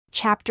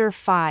Chapter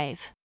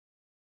 5.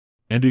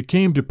 And it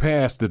came to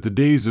pass that the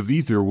days of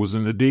Ether was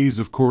in the days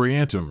of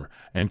Coriantumr,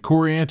 and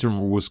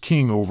Coriantumr was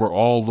king over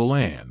all the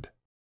land.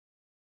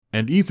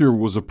 And Ether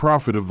was a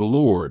prophet of the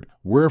Lord,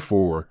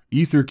 wherefore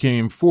Ether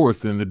came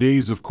forth in the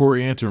days of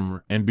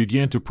Coriantumr, and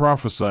began to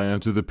prophesy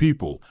unto the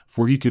people,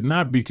 for he could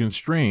not be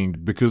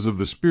constrained because of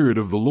the Spirit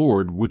of the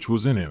Lord which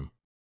was in him.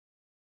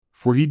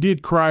 For he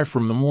did cry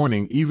from the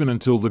morning even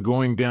until the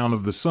going down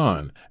of the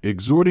sun,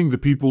 exhorting the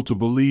people to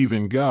believe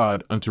in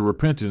God unto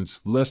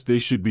repentance, lest they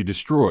should be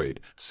destroyed,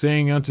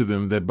 saying unto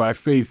them that by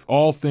faith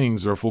all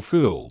things are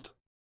fulfilled.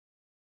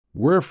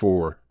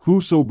 Wherefore,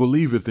 whoso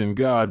believeth in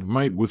God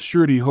might with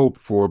surety hope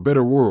for a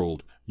better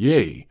world,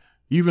 yea,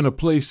 even a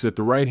place at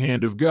the right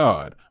hand of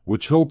God,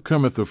 which hope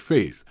cometh of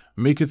faith,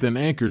 maketh an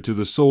anchor to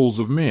the souls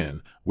of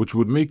men, which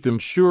would make them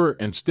sure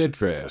and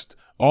steadfast,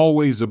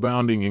 always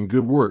abounding in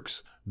good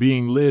works,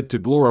 being led to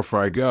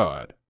glorify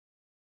God.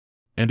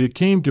 And it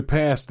came to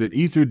pass that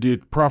Ether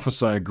did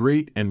prophesy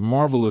great and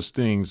marvelous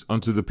things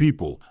unto the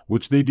people,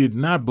 which they did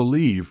not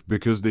believe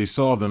because they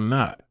saw them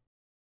not.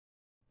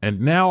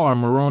 And now I,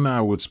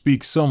 Moroni, would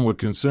speak somewhat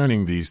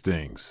concerning these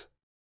things.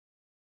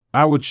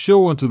 I would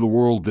show unto the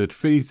world that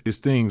faith is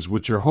things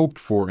which are hoped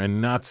for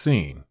and not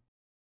seen.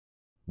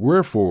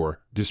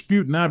 Wherefore,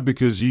 dispute not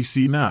because ye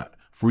see not,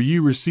 for ye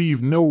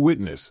receive no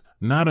witness,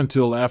 not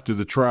until after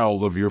the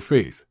trial of your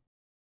faith.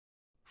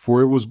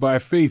 For it was by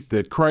faith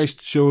that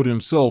Christ showed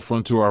himself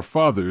unto our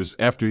fathers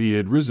after he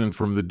had risen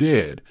from the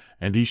dead,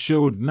 and he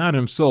showed not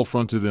himself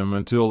unto them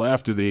until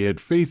after they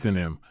had faith in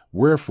him.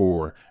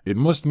 Wherefore, it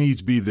must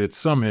needs be that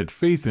some had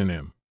faith in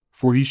him.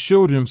 For he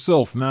showed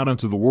himself not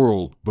unto the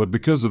world, but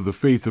because of the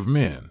faith of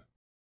men.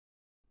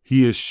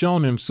 He has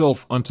shown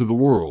himself unto the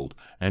world,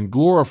 and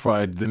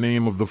glorified the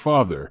name of the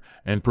Father,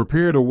 and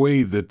prepared a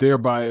way that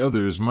thereby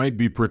others might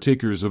be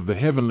partakers of the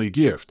heavenly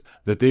gift,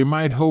 that they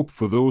might hope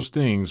for those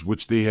things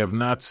which they have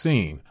not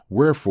seen.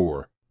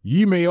 Wherefore,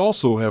 ye may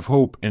also have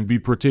hope and be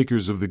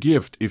partakers of the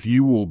gift if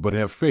ye will but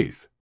have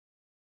faith.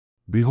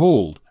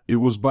 Behold, it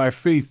was by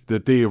faith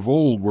that they of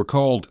old were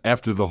called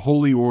after the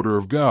holy order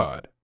of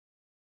God.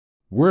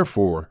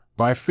 Wherefore,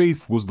 by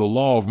faith was the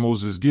law of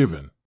Moses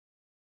given.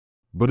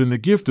 But in the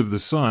gift of the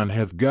Son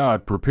hath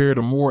God prepared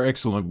a more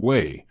excellent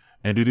way,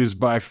 and it is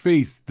by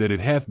faith that it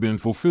hath been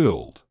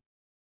fulfilled.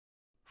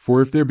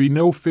 For if there be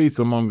no faith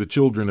among the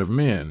children of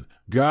men,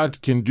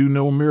 God can do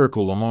no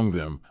miracle among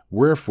them.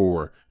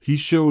 Wherefore, he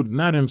showed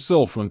not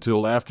himself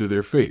until after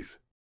their faith.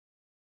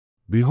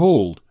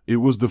 Behold, it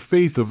was the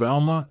faith of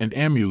Alma and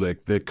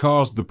Amulek that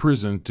caused the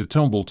prison to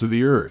tumble to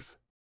the earth.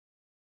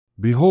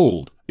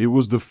 Behold, it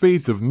was the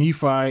faith of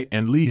Nephi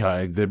and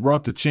Lehi that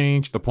wrought the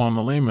change upon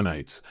the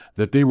Lamanites,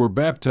 that they were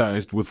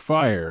baptized with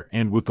fire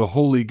and with the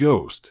Holy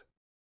Ghost.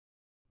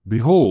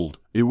 Behold,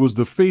 it was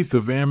the faith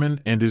of Ammon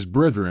and his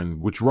brethren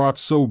which wrought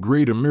so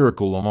great a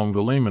miracle among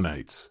the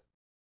Lamanites.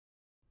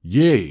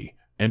 Yea,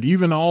 and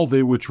even all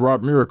they which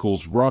wrought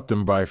miracles wrought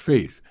them by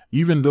faith,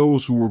 even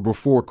those who were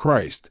before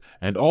Christ,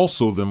 and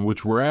also them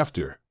which were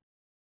after.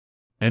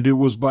 And it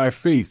was by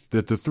faith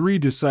that the 3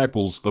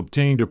 disciples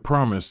obtained a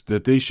promise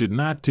that they should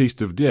not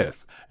taste of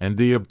death, and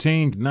they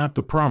obtained not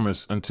the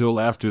promise until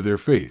after their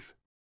faith.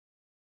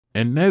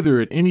 And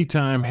neither at any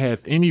time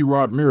hath any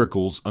wrought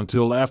miracles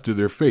until after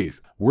their faith,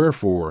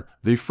 wherefore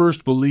they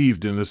first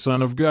believed in the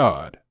Son of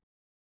God.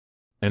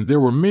 And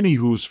there were many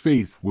whose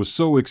faith was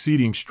so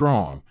exceeding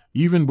strong,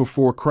 even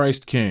before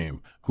Christ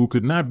came, who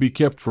could not be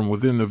kept from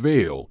within the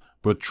veil,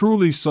 but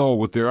truly saw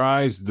with their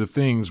eyes the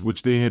things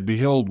which they had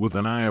beheld with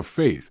an eye of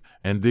faith,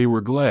 and they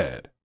were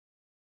glad.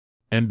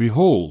 And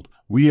behold,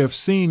 we have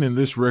seen in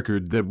this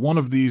record that one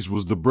of these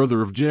was the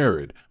brother of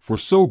Jared, for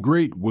so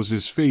great was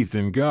his faith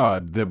in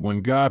God that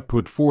when God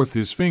put forth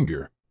his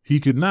finger, he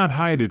could not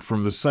hide it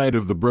from the sight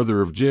of the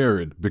brother of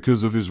Jared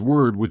because of his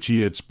word which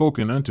he had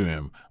spoken unto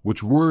him,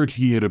 which word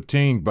he had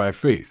obtained by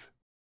faith.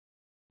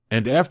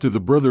 And after the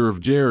brother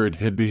of Jared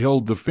had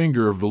beheld the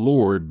finger of the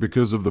Lord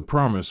because of the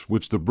promise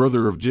which the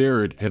brother of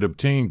Jared had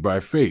obtained by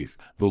faith,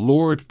 the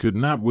Lord could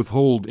not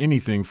withhold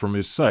anything from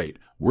his sight,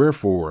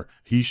 wherefore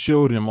he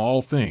showed him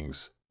all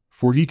things,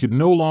 for he could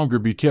no longer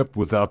be kept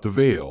without the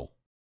veil.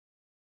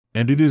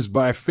 And it is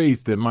by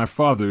faith that my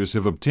fathers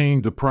have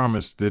obtained the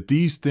promise that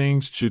these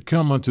things should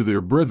come unto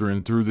their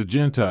brethren through the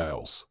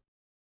Gentiles.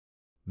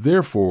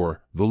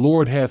 Therefore the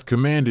Lord hath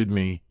commanded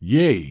me,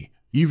 yea,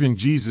 even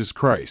Jesus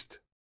Christ.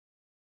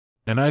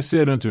 And I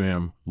said unto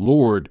him,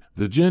 Lord,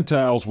 the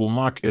Gentiles will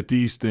mock at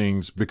these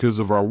things because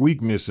of our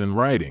weakness in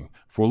writing.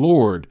 For,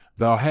 Lord,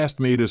 thou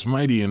hast made us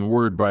mighty in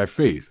word by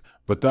faith,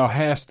 but thou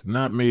hast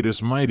not made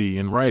us mighty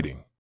in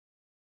writing.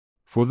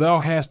 For thou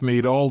hast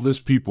made all this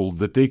people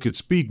that they could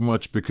speak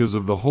much because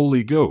of the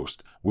Holy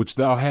Ghost, which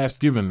thou hast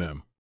given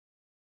them.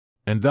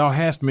 And thou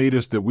hast made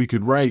us that we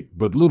could write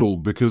but little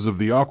because of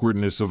the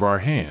awkwardness of our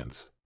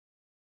hands.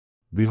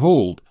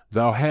 Behold,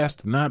 thou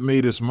hast not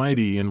made us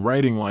mighty in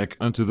writing like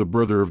unto the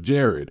brother of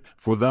Jared,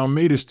 for thou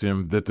madest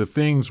him that the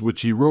things which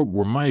he wrote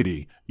were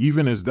mighty,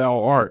 even as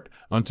thou art,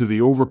 unto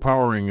the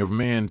overpowering of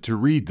man to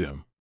read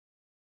them.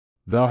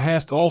 Thou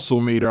hast also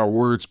made our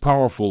words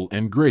powerful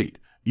and great,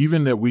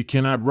 even that we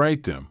cannot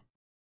write them.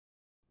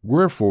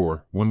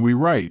 Wherefore, when we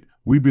write,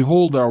 we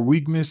behold our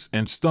weakness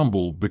and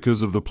stumble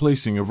because of the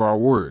placing of our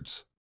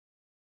words.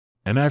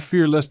 And I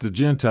fear lest the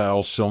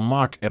Gentiles shall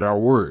mock at our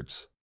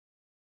words.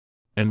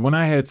 And when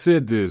I had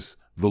said this,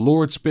 the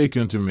Lord spake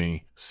unto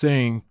me,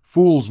 saying,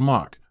 Fools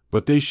mock,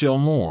 but they shall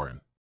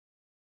mourn.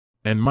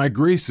 And my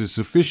grace is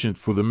sufficient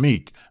for the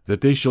meek,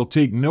 that they shall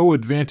take no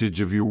advantage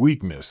of your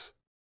weakness.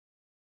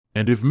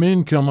 And if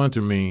men come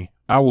unto me,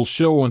 I will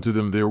show unto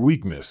them their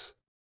weakness.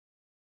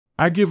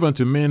 I give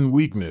unto men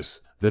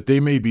weakness, that they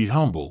may be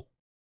humble.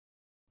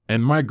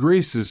 And my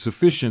grace is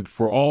sufficient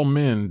for all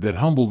men that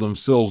humble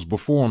themselves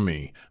before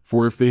me,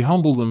 for if they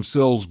humble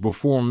themselves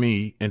before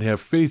me and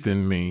have faith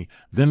in me,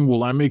 then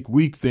will I make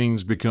weak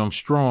things become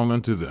strong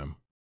unto them.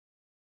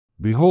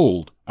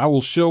 Behold, I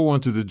will show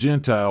unto the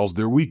Gentiles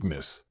their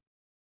weakness.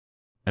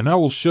 And I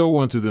will show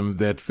unto them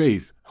that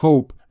faith,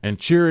 hope, and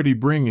charity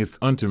bringeth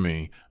unto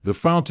me the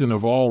fountain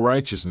of all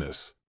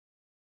righteousness.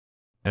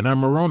 And I,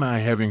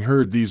 Moroni, having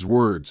heard these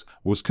words,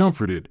 was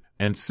comforted,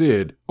 and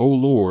said, O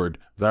Lord,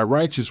 thy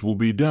righteous will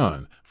be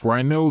done, for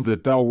I know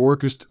that thou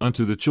workest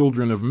unto the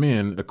children of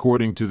men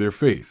according to their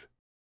faith.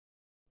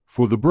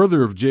 For the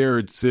brother of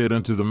Jared said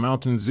unto the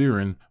mountain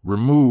Zirin,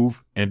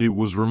 Remove, and it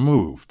was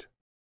removed.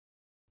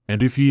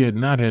 And if he had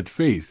not had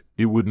faith,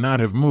 it would not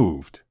have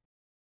moved.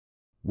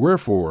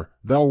 Wherefore,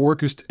 thou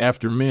workest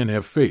after men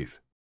have faith.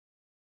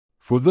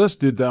 For thus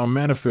did thou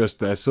manifest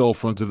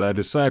thyself unto thy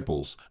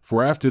disciples,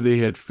 for after they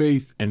had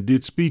faith and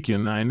did speak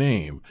in thy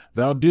name,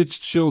 thou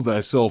didst show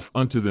thyself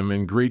unto them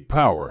in great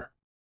power.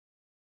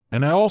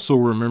 And I also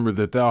remember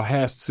that thou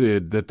hast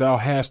said that thou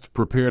hast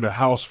prepared a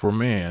house for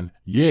man,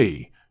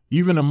 yea,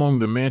 even among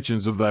the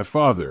mansions of thy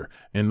Father,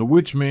 in the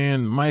which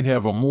man might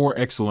have a more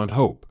excellent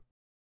hope.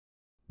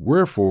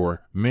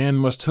 Wherefore, man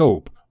must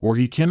hope, or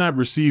he cannot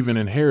receive an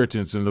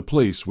inheritance in the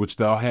place which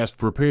thou hast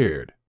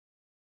prepared.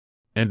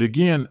 And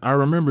again I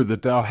remember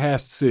that thou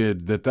hast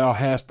said that thou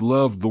hast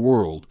loved the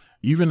world,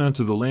 even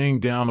unto the laying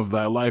down of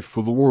thy life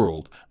for the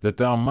world, that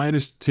thou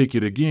mightest take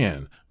it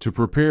again, to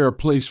prepare a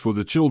place for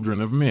the children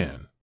of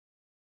men.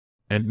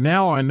 And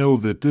now I know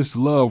that this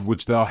love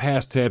which thou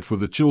hast had for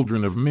the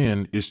children of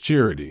men is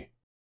charity.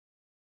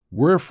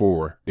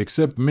 Wherefore,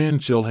 except men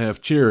shall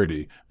have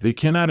charity, they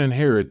cannot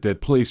inherit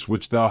that place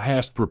which thou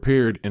hast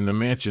prepared in the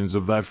mansions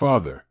of thy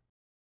Father.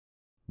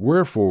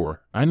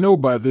 Wherefore, I know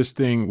by this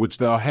thing which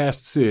thou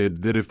hast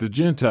said that if the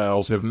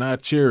Gentiles have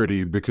not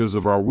charity because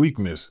of our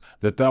weakness,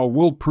 that thou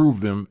wilt prove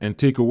them and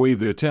take away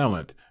their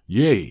talent,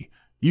 yea,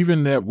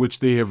 even that which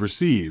they have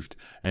received,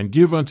 and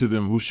give unto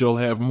them who shall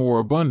have more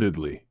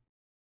abundantly.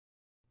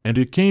 And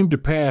it came to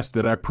pass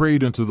that I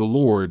prayed unto the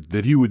Lord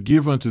that he would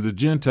give unto the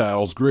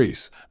Gentiles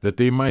grace, that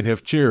they might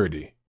have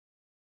charity.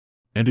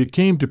 And it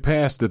came to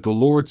pass that the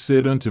Lord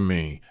said unto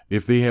me,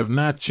 If they have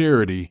not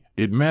charity,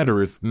 it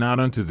mattereth not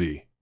unto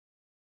thee.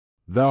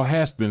 Thou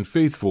hast been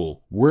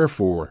faithful,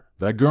 wherefore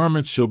thy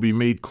garments shall be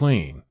made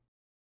clean.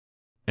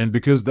 And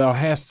because thou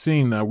hast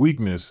seen thy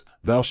weakness,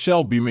 thou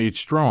shalt be made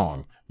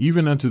strong,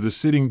 even unto the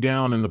sitting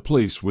down in the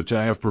place which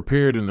I have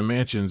prepared in the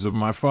mansions of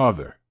my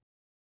Father.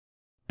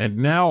 And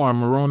now I,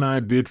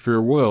 Moroni, bid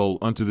farewell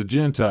unto the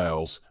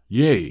Gentiles,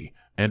 yea,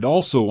 and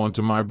also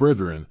unto my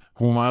brethren,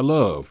 whom I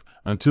love,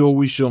 until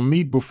we shall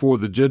meet before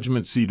the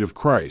judgment seat of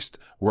Christ,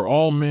 where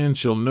all men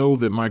shall know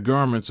that my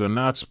garments are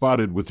not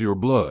spotted with your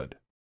blood.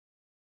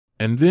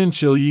 And then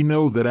shall ye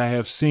know that I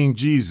have seen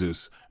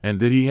Jesus, and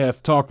that he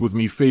hath talked with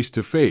me face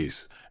to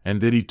face,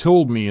 and that he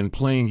told me in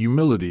plain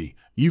humility,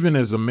 even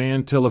as a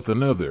man telleth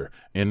another,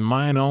 in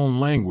mine own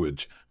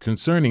language,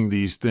 concerning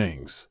these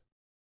things.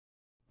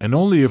 And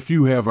only a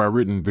few have I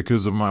written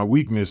because of my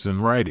weakness in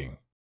writing.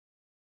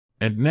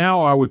 And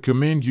now I would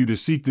commend you to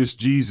seek this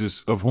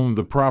Jesus of whom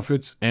the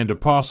prophets and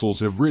apostles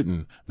have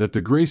written, that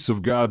the grace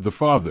of God the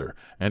Father,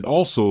 and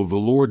also the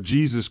Lord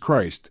Jesus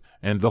Christ,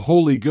 and the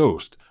Holy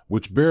Ghost,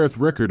 which beareth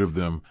record of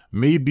them,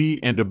 may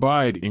be and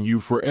abide in you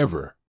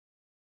forever.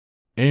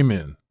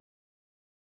 Amen.